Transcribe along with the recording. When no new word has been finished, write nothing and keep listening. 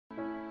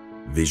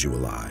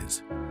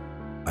Visualize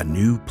a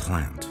new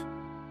plant,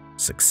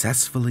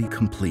 successfully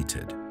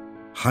completed.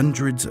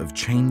 Hundreds of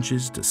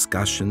changes,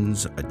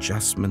 discussions,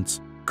 adjustments.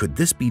 Could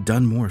this be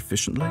done more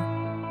efficiently?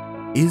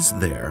 Is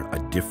there a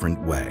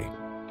different way?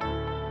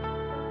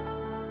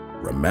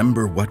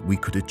 Remember what we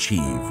could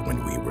achieve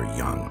when we were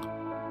young,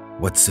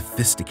 what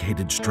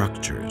sophisticated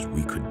structures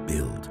we could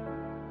build,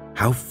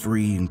 how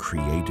free and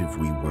creative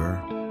we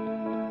were.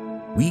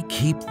 We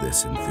keep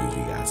this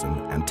enthusiasm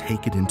and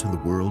take it into the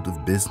world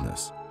of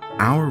business,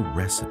 our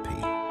recipe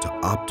to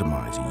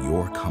optimize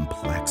your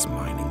complex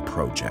mining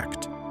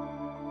project.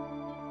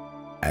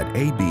 At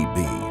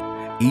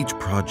ABB, each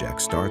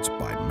project starts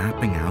by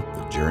mapping out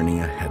the journey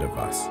ahead of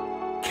us.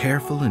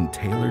 Careful and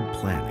tailored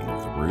planning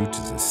of the route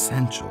is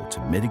essential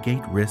to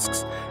mitigate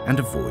risks and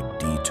avoid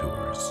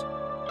detours.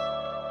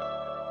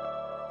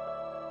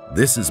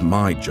 This is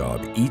my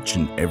job each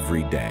and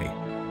every day.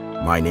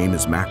 My name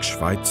is Max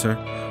Schweitzer,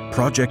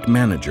 Project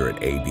Manager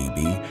at ABB,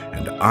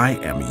 and I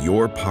am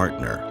your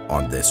partner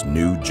on this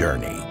new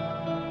journey.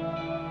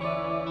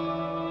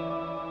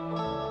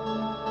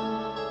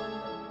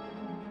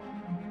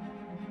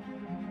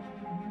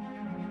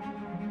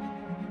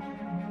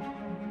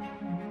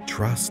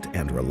 Trust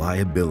and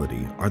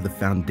reliability are the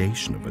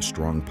foundation of a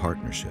strong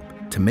partnership.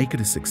 To make it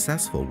a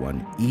successful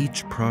one,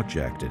 each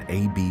project at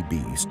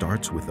ABB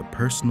starts with a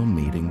personal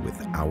meeting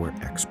with our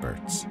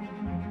experts.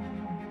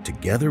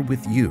 Together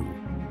with you,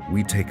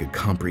 we take a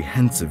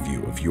comprehensive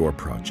view of your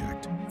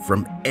project,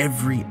 from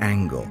every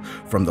angle,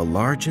 from the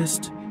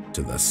largest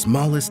to the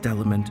smallest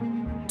element,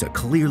 to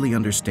clearly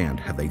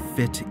understand how they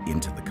fit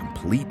into the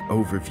complete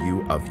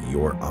overview of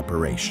your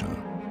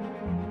operation.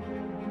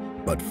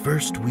 But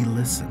first we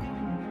listen.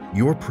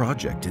 Your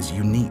project is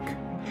unique.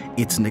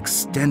 It's an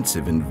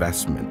extensive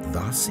investment,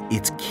 thus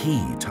it's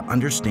key to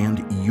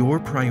understand your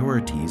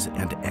priorities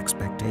and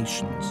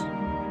expectations.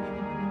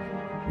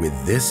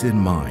 With this in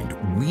mind,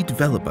 we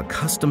develop a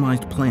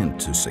customized plan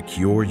to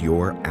secure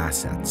your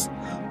assets,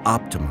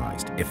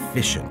 optimized,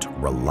 efficient,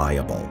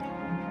 reliable.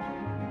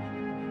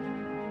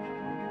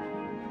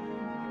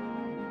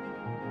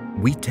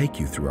 We take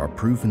you through our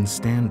proven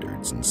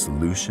standards and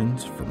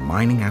solutions for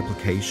mining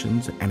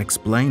applications and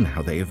explain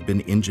how they have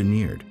been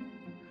engineered.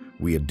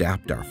 We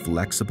adapt our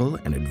flexible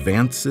and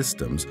advanced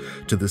systems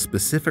to the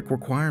specific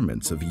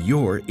requirements of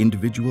your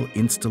individual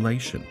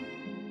installation.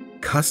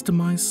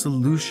 Customized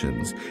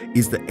solutions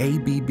is the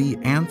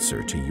ABB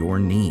answer to your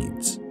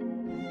needs.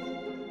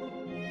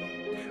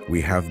 We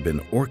have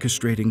been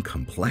orchestrating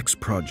complex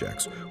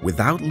projects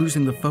without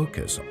losing the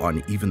focus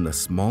on even the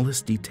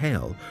smallest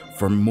detail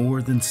for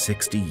more than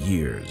 60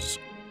 years.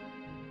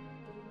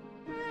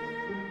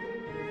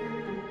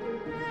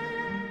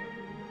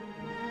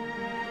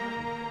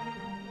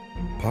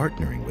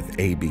 Partnering with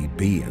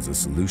ABB as a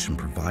solution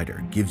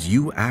provider gives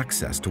you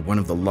access to one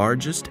of the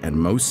largest and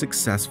most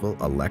successful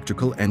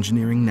electrical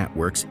engineering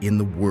networks in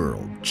the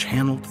world,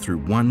 channeled through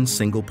one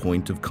single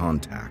point of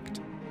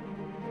contact.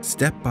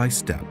 Step by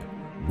step,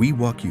 we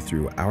walk you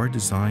through our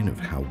design of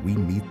how we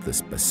meet the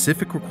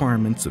specific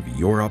requirements of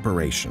your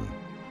operation.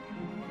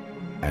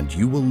 And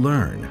you will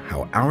learn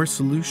how our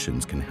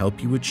solutions can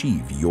help you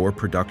achieve your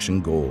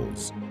production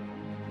goals.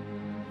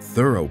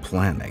 Thorough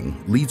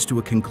planning leads to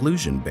a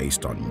conclusion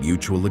based on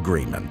mutual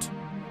agreement.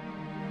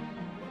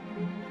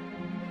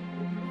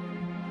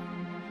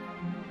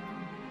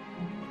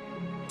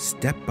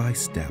 Step by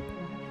step,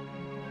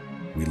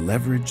 we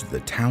leverage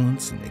the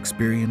talents and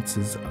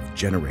experiences of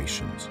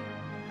generations.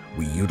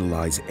 We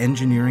utilize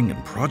engineering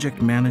and project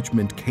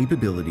management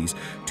capabilities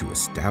to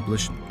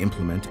establish and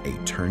implement a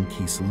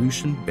turnkey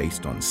solution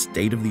based on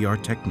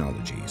state-of-the-art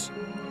technologies.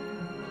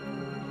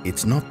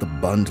 It's not the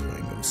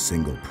bundling of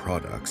single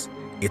products.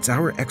 It's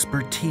our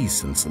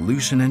expertise in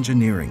solution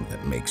engineering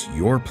that makes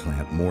your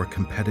plant more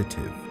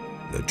competitive.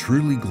 The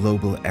truly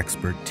global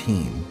expert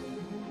team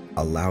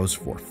allows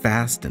for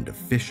fast and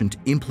efficient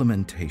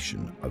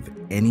implementation of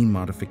any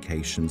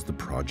modifications the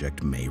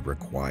project may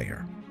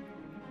require.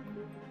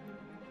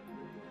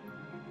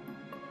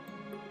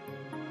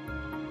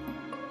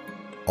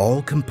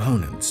 All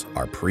components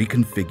are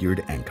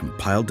pre-configured and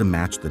compiled to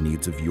match the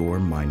needs of your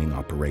mining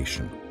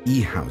operation.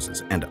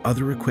 E-houses and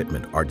other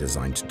equipment are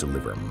designed to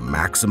deliver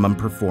maximum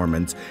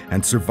performance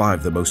and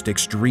survive the most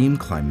extreme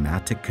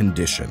climatic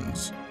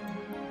conditions.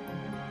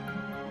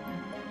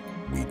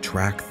 We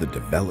track the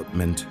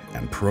development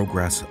and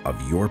progress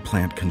of your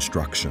plant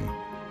construction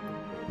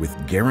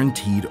with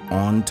guaranteed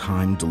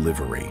on-time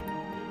delivery.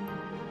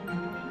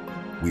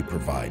 We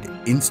provide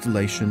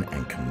installation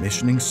and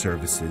commissioning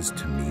services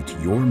to meet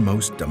your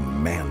most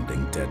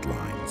demanding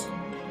deadlines.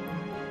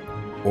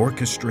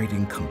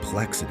 Orchestrating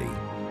complexity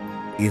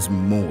is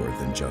more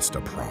than just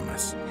a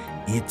promise.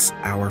 It's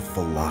our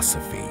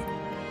philosophy.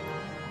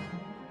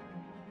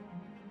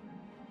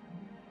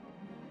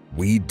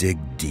 We dig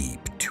deep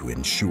to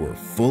ensure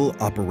full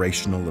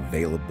operational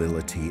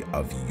availability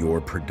of your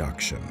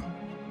production.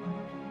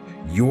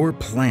 Your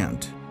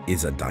plant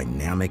is a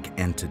dynamic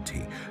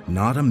entity,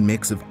 not a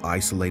mix of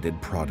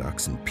isolated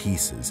products and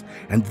pieces,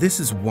 and this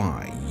is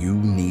why you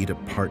need a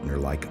partner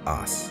like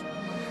us.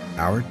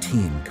 Our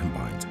team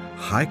combines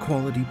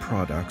high-quality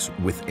products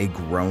with a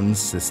grown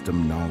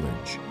system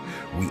knowledge.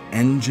 We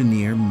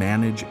engineer,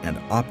 manage, and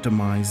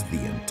optimize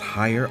the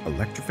entire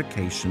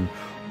electrification,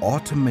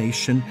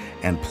 automation,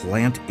 and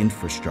plant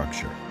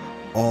infrastructure,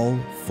 all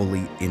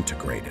fully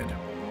integrated.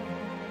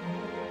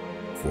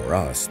 For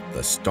us,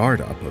 the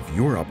startup of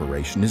your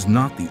operation is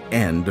not the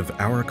end of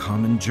our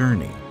common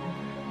journey.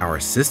 Our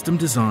system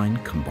design,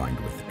 combined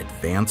with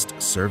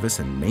advanced service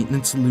and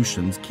maintenance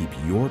solutions, keep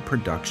your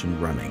production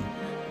running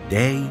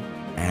day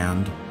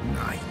and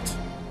night.